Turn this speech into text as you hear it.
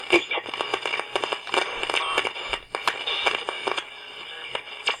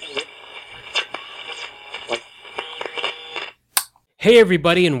Hey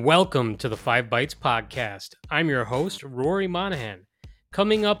everybody, and welcome to the 5 Bytes podcast. I'm your host, Rory Monahan.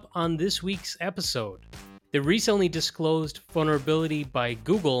 Coming up on this week's episode, the recently disclosed vulnerability by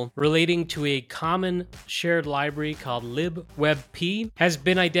Google relating to a common shared library called libwebp has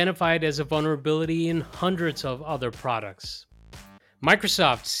been identified as a vulnerability in hundreds of other products.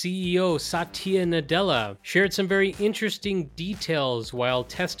 Microsoft CEO Satya Nadella shared some very interesting details while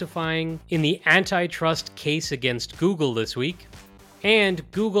testifying in the antitrust case against Google this week. And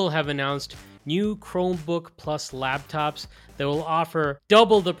Google have announced new Chromebook Plus laptops that will offer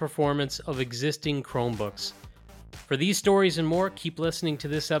double the performance of existing Chromebooks. For these stories and more, keep listening to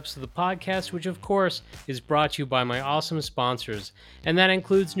this episode of the podcast, which of course is brought to you by my awesome sponsors, and that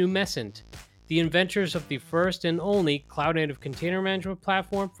includes Numescent, the inventors of the first and only cloud-native container management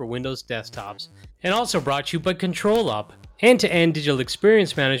platform for Windows desktops, and also brought to you by ControlUp, end-to-end digital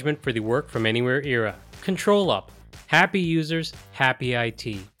experience management for the work-from-anywhere era. ControlUp. Happy users, happy IT.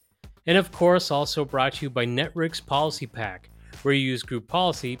 And of course, also brought to you by Network's Policy Pack, where you use Group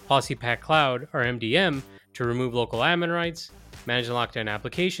Policy, Policy Pack Cloud, or MDM, to remove local admin rights, manage and lock down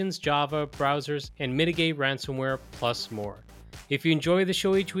applications, Java, browsers, and mitigate ransomware, plus more. If you enjoy the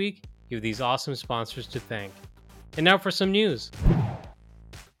show each week, you have these awesome sponsors to thank. And now for some news.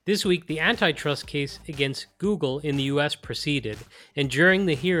 This week, the antitrust case against Google in the US proceeded, and during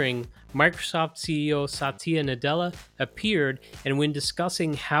the hearing, Microsoft CEO Satya Nadella appeared, and when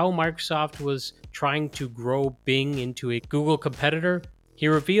discussing how Microsoft was trying to grow Bing into a Google competitor, he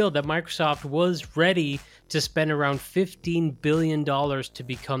revealed that Microsoft was ready to spend around $15 billion to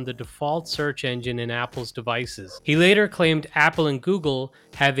become the default search engine in Apple's devices. He later claimed Apple and Google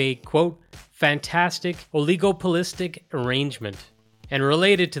have a, quote, fantastic oligopolistic arrangement. And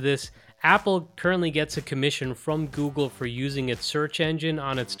related to this, Apple currently gets a commission from Google for using its search engine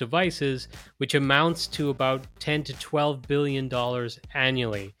on its devices, which amounts to about $10 to $12 billion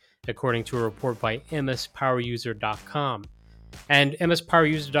annually, according to a report by mspoweruser.com. And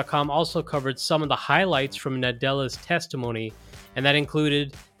mspoweruser.com also covered some of the highlights from Nadella's testimony, and that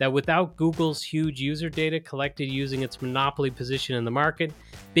included that without Google's huge user data collected using its monopoly position in the market,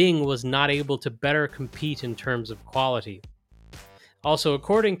 Bing was not able to better compete in terms of quality. Also,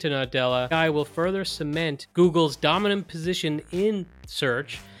 according to Nadella, AI will further cement Google's dominant position in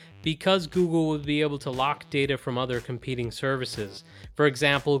search because Google will be able to lock data from other competing services. For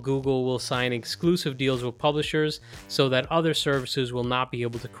example, Google will sign exclusive deals with publishers so that other services will not be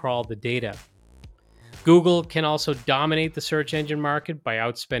able to crawl the data. Google can also dominate the search engine market by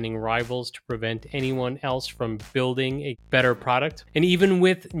outspending rivals to prevent anyone else from building a better product. And even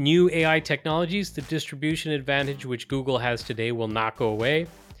with new AI technologies, the distribution advantage which Google has today will not go away.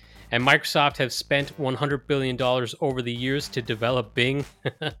 And Microsoft has spent $100 billion over the years to develop Bing,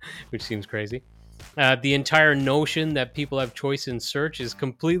 which seems crazy. The entire notion that people have choice in search is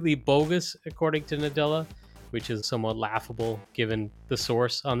completely bogus, according to Nadella, which is somewhat laughable given the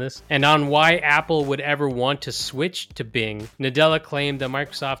source on this. And on why Apple would ever want to switch to Bing, Nadella claimed that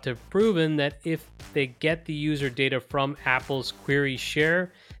Microsoft have proven that if they get the user data from Apple's query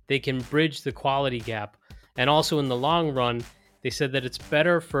share, they can bridge the quality gap. And also in the long run, they said that it's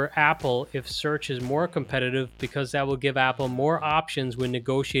better for Apple if search is more competitive because that will give Apple more options when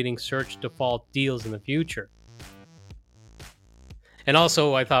negotiating search default deals in the future. And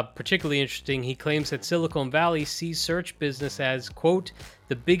also, I thought particularly interesting, he claims that Silicon Valley sees search business as, quote,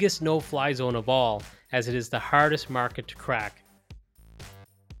 the biggest no-fly zone of all, as it is the hardest market to crack.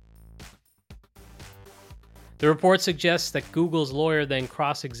 The report suggests that Google's lawyer then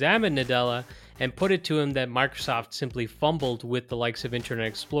cross-examined Nadella and put it to him that Microsoft simply fumbled with the likes of Internet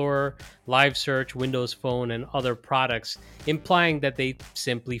Explorer, Live Search, Windows Phone, and other products, implying that they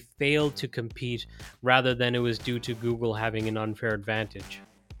simply failed to compete rather than it was due to Google having an unfair advantage.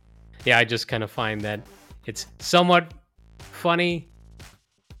 Yeah, I just kind of find that it's somewhat funny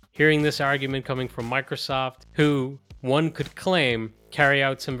hearing this argument coming from Microsoft, who one could claim carry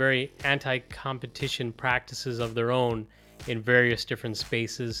out some very anti-competition practices of their own in various different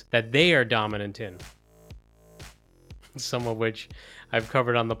spaces that they are dominant in. Some of which I've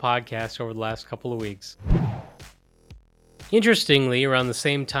covered on the podcast over the last couple of weeks. Interestingly, around the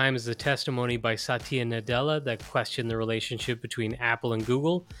same time as the testimony by Satya Nadella that questioned the relationship between Apple and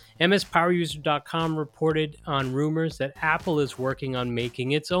Google, mspoweruser.com reported on rumors that Apple is working on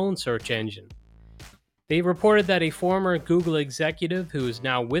making its own search engine. They reported that a former Google executive who is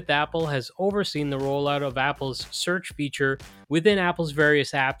now with Apple has overseen the rollout of Apple's search feature within Apple's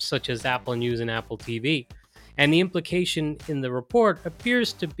various apps such as Apple News and Apple TV. And the implication in the report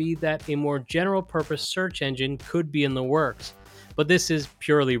appears to be that a more general purpose search engine could be in the works, but this is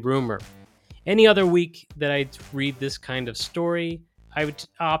purely rumor. Any other week that I'd read this kind of story, I would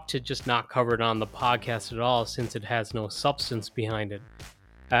opt to just not cover it on the podcast at all since it has no substance behind it.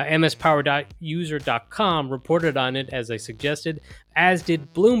 mspower.user.com reported on it as I suggested, as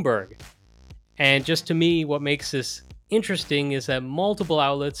did Bloomberg. And just to me, what makes this interesting is that multiple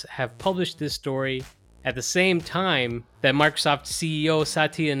outlets have published this story at the same time that Microsoft CEO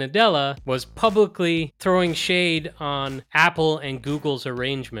Satya Nadella was publicly throwing shade on Apple and Google's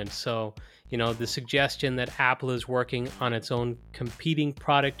arrangement. So, the suggestion that Apple is working on its own competing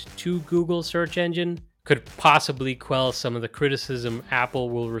product to Google search engine could possibly quell some of the criticism Apple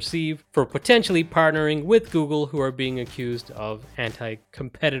will receive for potentially partnering with Google, who are being accused of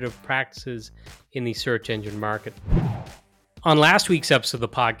anti-competitive practices in the search engine market. On last week's episode of the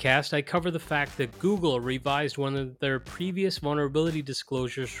podcast, I covered the fact that Google revised one of their previous vulnerability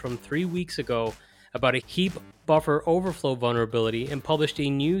disclosures from 3 weeks ago about a heap buffer overflow vulnerability and published a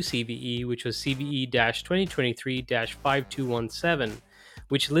new CVE, which was CVE-2023-5217,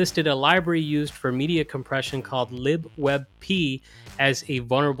 which listed a library used for media compression called libwebp as a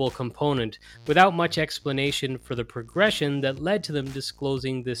vulnerable component, without much explanation for the progression that led to them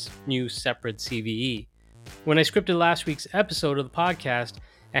disclosing this new separate CVE. When I scripted last week's episode of the podcast,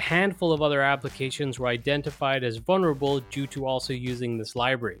 a handful of other applications were identified as vulnerable due to also using this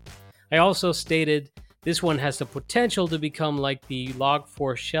library. I also stated this one has the potential to become like the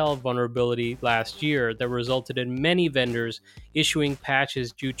Log4Shell vulnerability last year that resulted in many vendors issuing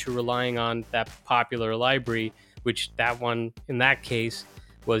patches due to relying on that popular library, which that one, in that case,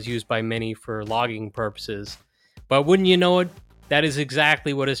 was used by many for logging purposes. But wouldn't you know it, that is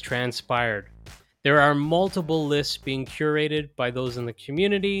exactly what has transpired. There are multiple lists being curated by those in the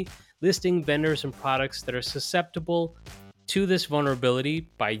community, listing vendors and products that are susceptible to this vulnerability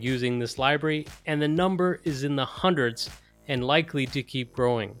by using this library, and the number is in the hundreds and likely to keep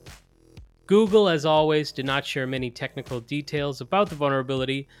growing. Google, as always, did not share many technical details about the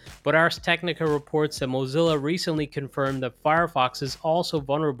vulnerability, but Ars Technica reports that Mozilla recently confirmed that Firefox is also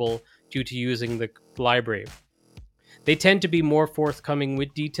vulnerable due to using the library. They tend to be more forthcoming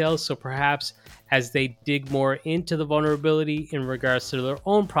with details, so perhaps as they dig more into the vulnerability in regards to their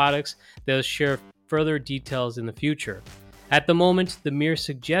own products, they'll share further details in the future. At the moment, the mere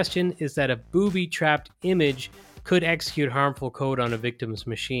suggestion is that a booby-trapped image could execute harmful code on a victim's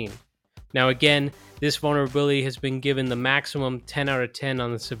machine. Now again, this vulnerability has been given the maximum 10 out of 10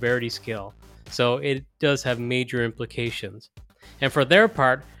 on the severity scale, so it does have major implications. And for their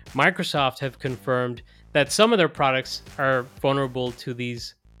part, Microsoft have confirmed that some of their products are vulnerable to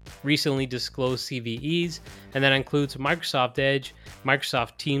these recently disclosed CVEs, and that includes Microsoft Edge,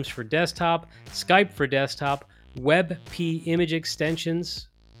 Microsoft Teams for desktop, Skype for desktop, WebP image extensions,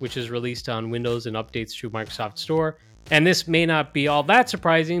 which is released on Windows and updates through Microsoft Store. And this may not be all that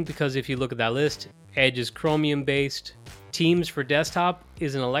surprising because if you look at that list, Edge is Chromium based, Teams for desktop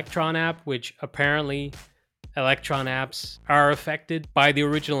is an Electron app, which apparently Electron apps are affected by the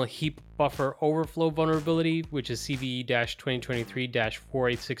original heap buffer overflow vulnerability, which is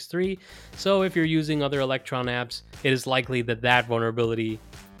CVE-2023-4863. So if you're using other Electron apps, it is likely that that vulnerability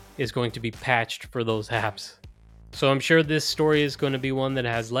is going to be patched for those apps. So I'm sure this story is going to be one that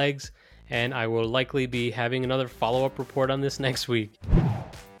has legs, and I will likely be having another follow-up report on this next week.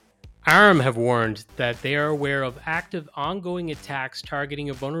 ARM have warned that they are aware of active ongoing attacks targeting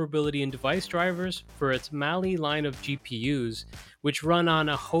a vulnerability in device drivers for its Mali line of GPUs, which run on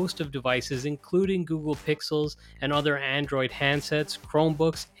a host of devices including Google Pixels and other Android handsets,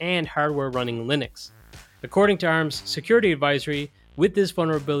 Chromebooks, and hardware running Linux. According to ARM's security advisory, with this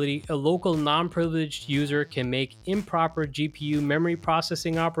vulnerability, a local non-privileged user can make improper GPU memory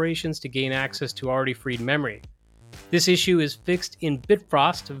processing operations to gain access to already freed memory. This issue is fixed in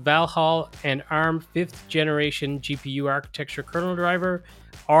Bitfrost, Valhalla, and ARM 5th generation GPU architecture kernel driver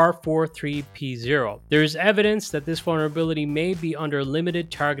R43P0. There is evidence that this vulnerability may be under limited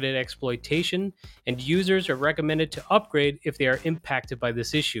targeted exploitation, and users are recommended to upgrade if they are impacted by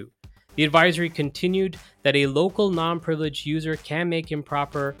this issue. The advisory continued that a local non-privileged user can make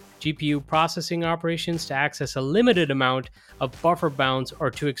improper GPU processing operations to access a limited amount of buffer bounds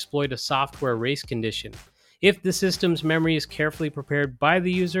or to exploit a software race condition. If the system's memory is carefully prepared by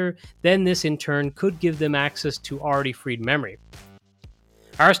the user, then this in turn could give them access to already freed memory.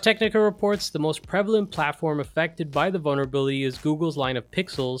 Ars Technica reports the most prevalent platform affected by the vulnerability is Google's line of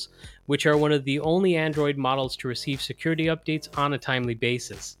Pixels, which are one of the only Android models to receive security updates on a timely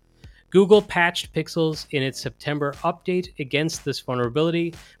basis. Google patched Pixels in its September update against this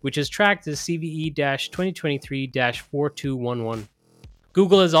vulnerability, which is tracked as CVE-2023-4211.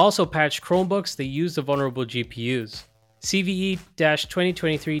 Google has also patched Chromebooks that use the vulnerable GPUs.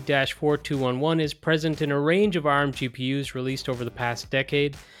 CVE-2023-4211 is present in a range of ARM GPUs released over the past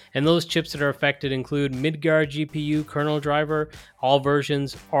decade, and those chips that are affected include Midgard GPU kernel driver, all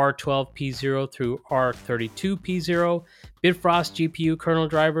versions R12P0 through R32P0, Bifrost GPU kernel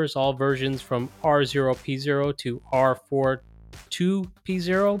drivers, all versions from R0P0 to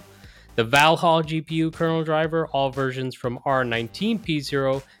R42P0, the Valhall GPU kernel driver, all versions from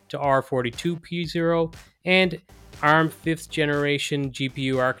R19P0 to R42P0, and ARM 5th generation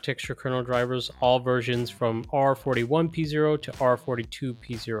GPU architecture kernel drivers, all versions from R41P0 to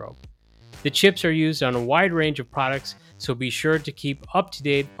R42P0. The chips are used on a wide range of products, so be sure to keep up to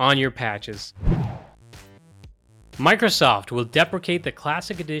date on your patches. Microsoft will deprecate the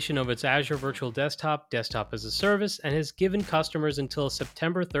Classic Edition of its Azure Virtual Desktop, Desktop as a Service, and has given customers until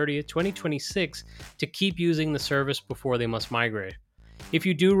September 30th, 2026 to keep using the service before they must migrate. If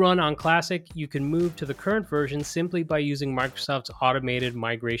you do run on Classic, you can move to the current version simply by using Microsoft's automated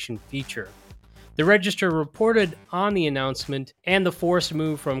migration feature. The Register reported on the announcement and the forced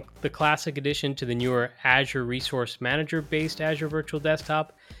move from the Classic Edition to the newer Azure Resource Manager-based Azure Virtual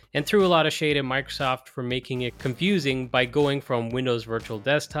Desktop, and threw a lot of shade at Microsoft for making it confusing by going from Windows Virtual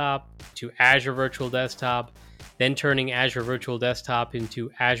Desktop to Azure Virtual Desktop, then turning Azure Virtual Desktop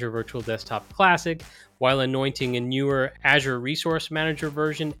into Azure Virtual Desktop Classic, while anointing a newer Azure Resource Manager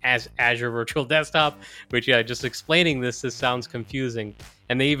version as Azure Virtual Desktop, which, just explaining this sounds confusing.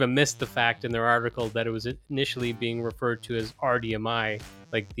 And they even missed the fact in their article that it was initially being referred to as RDMI,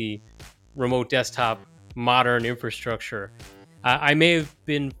 like the Remote Desktop Modern Infrastructure. I may have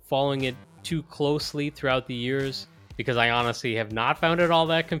been following it too closely throughout the years because I honestly have not found it all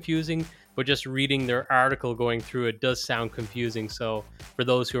that confusing, but just reading their article going through it does sound confusing. So for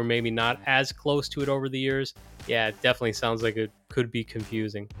those who are maybe not as close to it over the years, it definitely sounds like it could be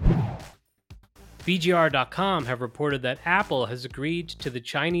confusing. BGR.com have reported that Apple has agreed to the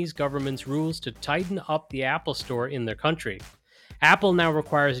Chinese government's rules to tighten up the Apple Store in their country. Apple now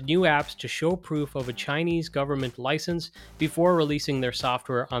requires new apps to show proof of a Chinese government license before releasing their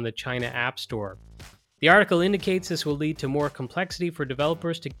software on the China App Store. The article indicates this will lead to more complexity for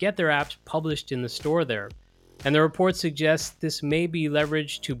developers to get their apps published in the store there. And the report suggests this may be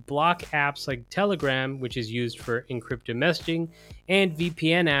leveraged to block apps like Telegram, which is used for encrypted messaging, and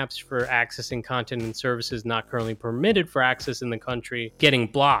VPN apps for accessing content and services not currently permitted for access in the country getting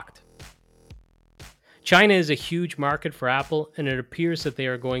blocked. China is a huge market for Apple, and it appears that they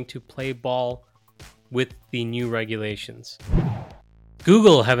are going to play ball with the new regulations.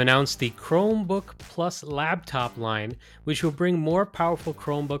 Google have announced the Chromebook Plus laptop line, which will bring more powerful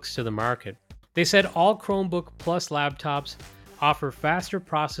Chromebooks to the market. They said all Chromebook Plus laptops offer faster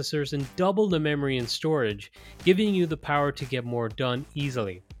processors and double the memory and storage, giving you the power to get more done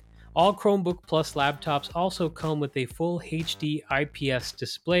easily. All Chromebook Plus laptops also come with a full HD IPS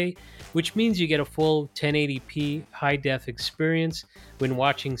display, which means you get a full 1080p high-def experience when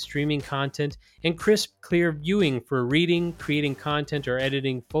watching streaming content and crisp, clear viewing for reading, creating content, or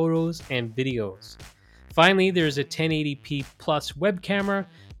editing photos and videos. Finally, there's a 1080p plus web camera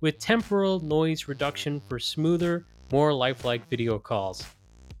with temporal noise reduction for smoother, more lifelike video calls.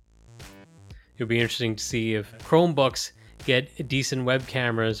 It'll be interesting to see if Chromebooks get decent web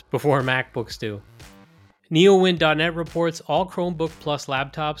cameras before MacBooks do. NeoWin.net reports all Chromebook Plus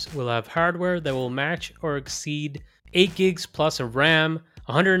laptops will have hardware that will match or exceed 8 gigs plus of RAM,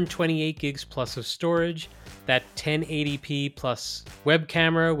 128 gigs plus of storage, that 1080p plus web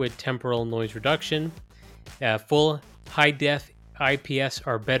camera with temporal noise reduction, full high-def IPS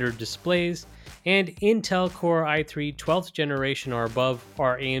or better displays, and Intel Core i3 12th generation or above,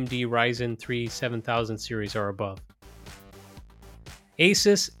 or AMD Ryzen 3 7000 series or above.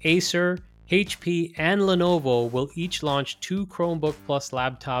 Asus, Acer, HP, and Lenovo will each launch 2 Chromebook Plus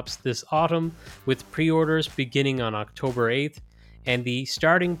laptops this autumn, with pre-orders beginning on October 8th, and the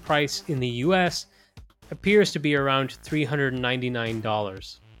starting price in the US appears to be around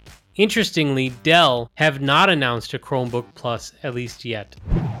 $399. Interestingly, Dell have not announced a Chromebook Plus, at least yet.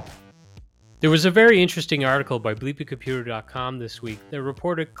 There was a very interesting article by bleepycomputer.com this week that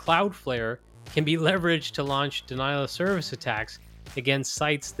reported Cloudflare can be leveraged to launch denial-of-service attacks against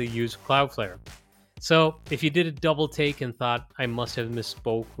sites that use Cloudflare. So, if you did a double take and thought I must have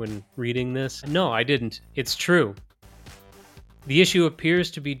misspoke when reading this, no, I didn't. It's true. The issue appears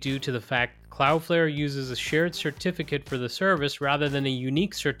to be due to the fact Cloudflare uses a shared certificate for the service rather than a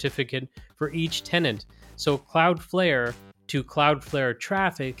unique certificate for each tenant. So Cloudflare to Cloudflare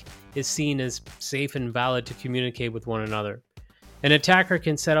traffic is seen as safe and valid to communicate with one another. An attacker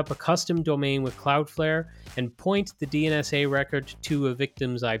can set up a custom domain with Cloudflare and point the DNSA record to a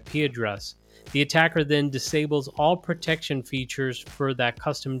victim's IP address. The attacker then disables all protection features for that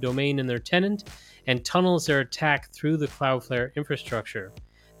custom domain in their tenant and tunnels their attack through the Cloudflare infrastructure.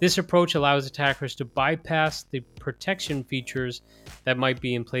 This approach allows attackers to bypass the protection features that might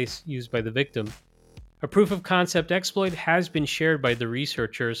be in place used by the victim. A proof of concept exploit has been shared by the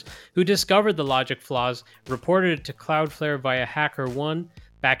researchers who discovered the logic flaws, reported it to Cloudflare via HackerOne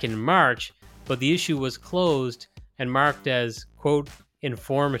back in March, but the issue was closed and marked as, quote,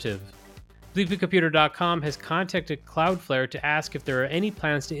 informative. Sleepycomputer.com has contacted Cloudflare to ask if there are any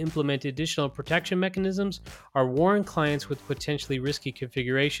plans to implement additional protection mechanisms or warn clients with potentially risky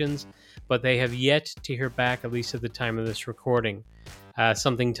configurations, but they have yet to hear back, at least at the time of this recording.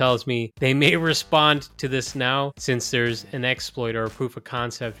 Something tells me they may respond to this now, since there's an exploit or a proof of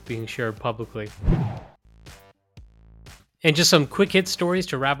concept being shared publicly. And just some quick hit stories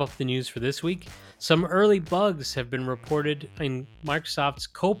to wrap up the news for this week. Some early bugs have been reported in Microsoft's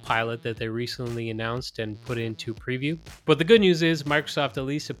Copilot that they recently announced and put into preview. But the good news is Microsoft at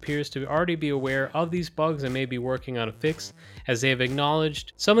least appears to already be aware of these bugs and may be working on a fix, as they have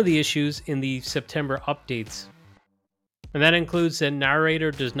acknowledged some of the issues in the September updates. And that includes that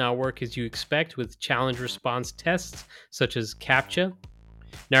Narrator does not work as you expect with challenge response tests such as CAPTCHA.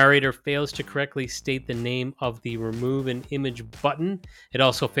 Narrator fails to correctly state the name of the remove an image button. It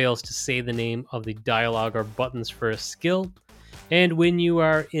also fails to say the name of the dialog or buttons for a skill. And when you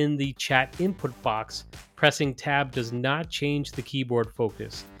are in the chat input box, pressing tab does not change the keyboard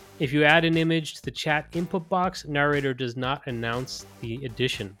focus. If you add an image to the chat input box, Narrator does not announce the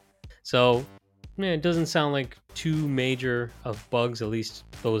addition. So, it doesn't sound like too major of bugs, at least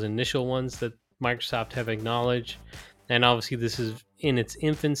those initial ones that Microsoft have acknowledged. And obviously this is in its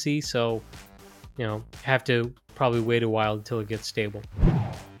infancy, so have to probably wait a while until it gets stable.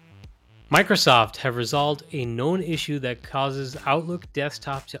 Microsoft have resolved a known issue that causes Outlook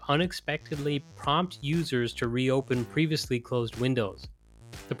Desktop to unexpectedly prompt users to reopen previously closed windows.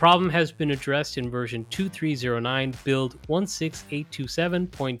 The problem has been addressed in version 2309 build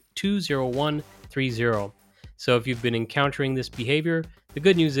 16827.20130. So if you've been encountering this behavior, the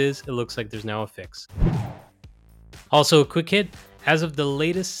good news is it looks like there's now a fix. Also, a quick hit, as of the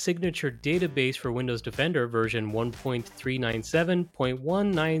latest signature database for Windows Defender version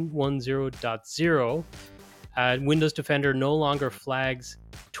 1.397.1910.0, Windows Defender no longer flags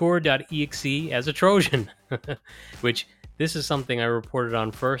tor.exe as a Trojan, which this is something I reported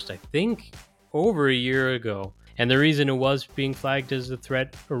on first, I think, over a year ago. And the reason it was being flagged as a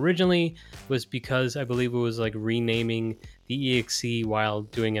threat originally was because I believe it was like renaming the exe while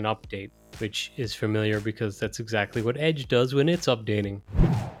doing an update, which is familiar because that's exactly what Edge does when it's updating.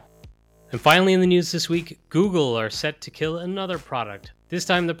 And finally in the news this week, Google are set to kill another product. This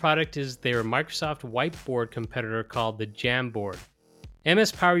time the product is their Microsoft whiteboard competitor called the Jamboard.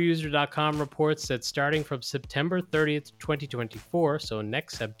 MSPowerUser.com reports that starting from September 30th, 2024, so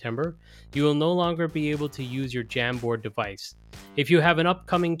next September, you will no longer be able to use your Jamboard device. If you have an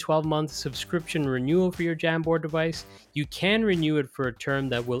upcoming 12-month subscription renewal for your Jamboard device, you can renew it for a term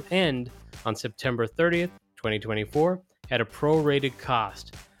that will end on September 30th, 2024, at a prorated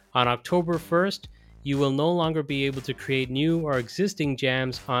cost. On October 1st, you will no longer be able to create new or existing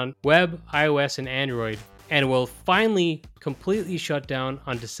jams on web, iOS, and Android, and will finally completely shut down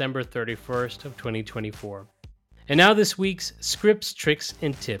on December 31st of 2024. And now this week's scripts, tricks,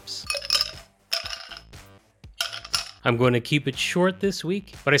 and tips. I'm going to keep it short this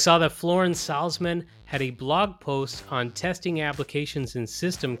week, but I saw that Florian Salzman had a blog post on testing applications in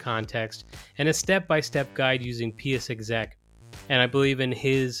system context and a step-by-step guide using PSExec. And I believe in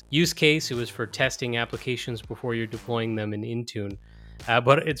his use case, it was for testing applications before you're deploying them in Intune.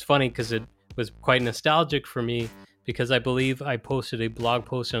 But it's funny because it was quite nostalgic for me because I believe I posted a blog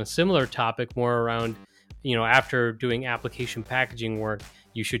post on a similar topic more around, after doing application packaging work,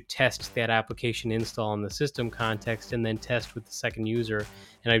 you should test that application install in the system context and then test with the second user.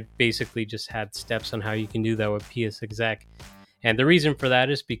 And I basically just had steps on how you can do that with PSExec. And the reason for that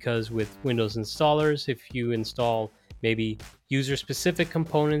is because with Windows installers, if you install maybe user-specific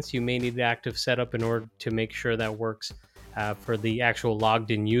components, you may need active setup in order to make sure that works for the actual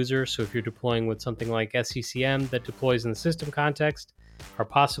logged-in user. So if you're deploying with something like SCCM that deploys in the system context, or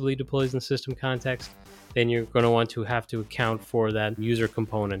possibly deploys in the system context, then you're going to want to have to account for that user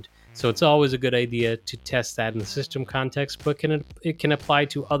component. So it's always a good idea to test that in the system context, but it can apply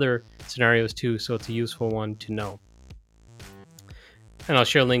to other scenarios too, so it's a useful one to know. And I'll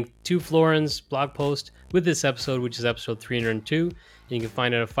share a link to Florin's blog post with this episode, which is episode 302. And you can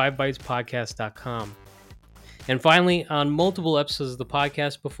find it at 5bytespodcast.com. And finally, on multiple episodes of the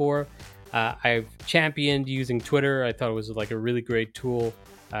podcast before, I've championed using Twitter. I thought it was like a really great tool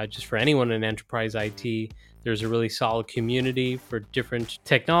just for anyone in enterprise IT. There's a really solid community for different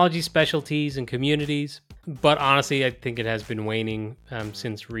technology specialties and communities. But honestly, I think it has been waning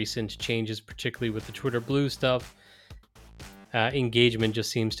since recent changes, particularly with the Twitter Blue stuff. Engagement just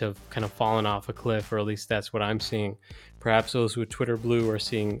seems to have kind of fallen off a cliff, or at least that's what I'm seeing. Perhaps those with Twitter Blue are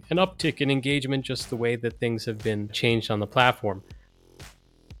seeing an uptick in engagement, just the way that things have been changed on the platform.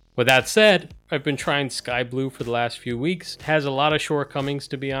 With that said, I've been trying Sky Blue for the last few weeks. It has a lot of shortcomings,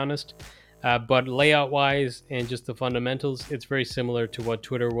 to be honest, but layout-wise and just the fundamentals, it's very similar to what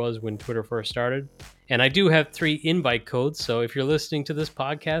Twitter was when Twitter first started. And I do have 3 invite codes, so if you're listening to this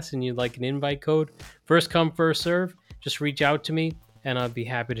podcast and you'd like an invite code, first come, first serve, just reach out to me, and I'll be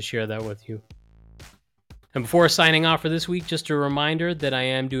happy to share that with you. And before signing off for this week, just a reminder that I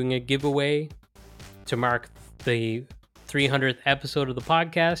am doing a giveaway to mark the 300th episode of the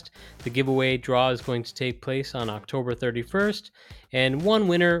podcast. The giveaway draw is going to take place on October 31st, and one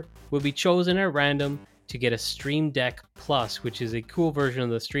winner will be chosen at random to get a Stream Deck Plus, which is a cool version of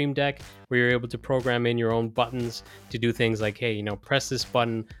the Stream Deck where you're able to program in your own buttons to do things like, hey, press this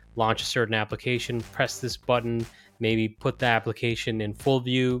button, launch a certain application, press this button, maybe put the application in full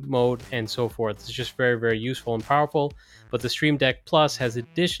view mode, and so forth. It's just very, very useful and powerful. But the Stream Deck Plus has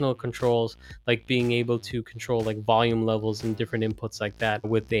additional controls, like being able to control like volume levels and different inputs like that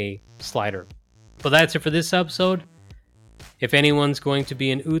with a slider. But that's it for this episode. If anyone's going to be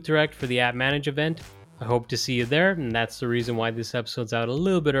in Utrecht for the App Manage event, I hope to see you there, and that's the reason why this episode's out a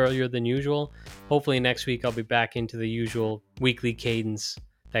little bit earlier than usual. Hopefully next week I'll be back into the usual weekly cadence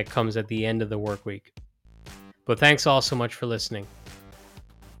that comes at the end of the work week. But thanks all so much for listening.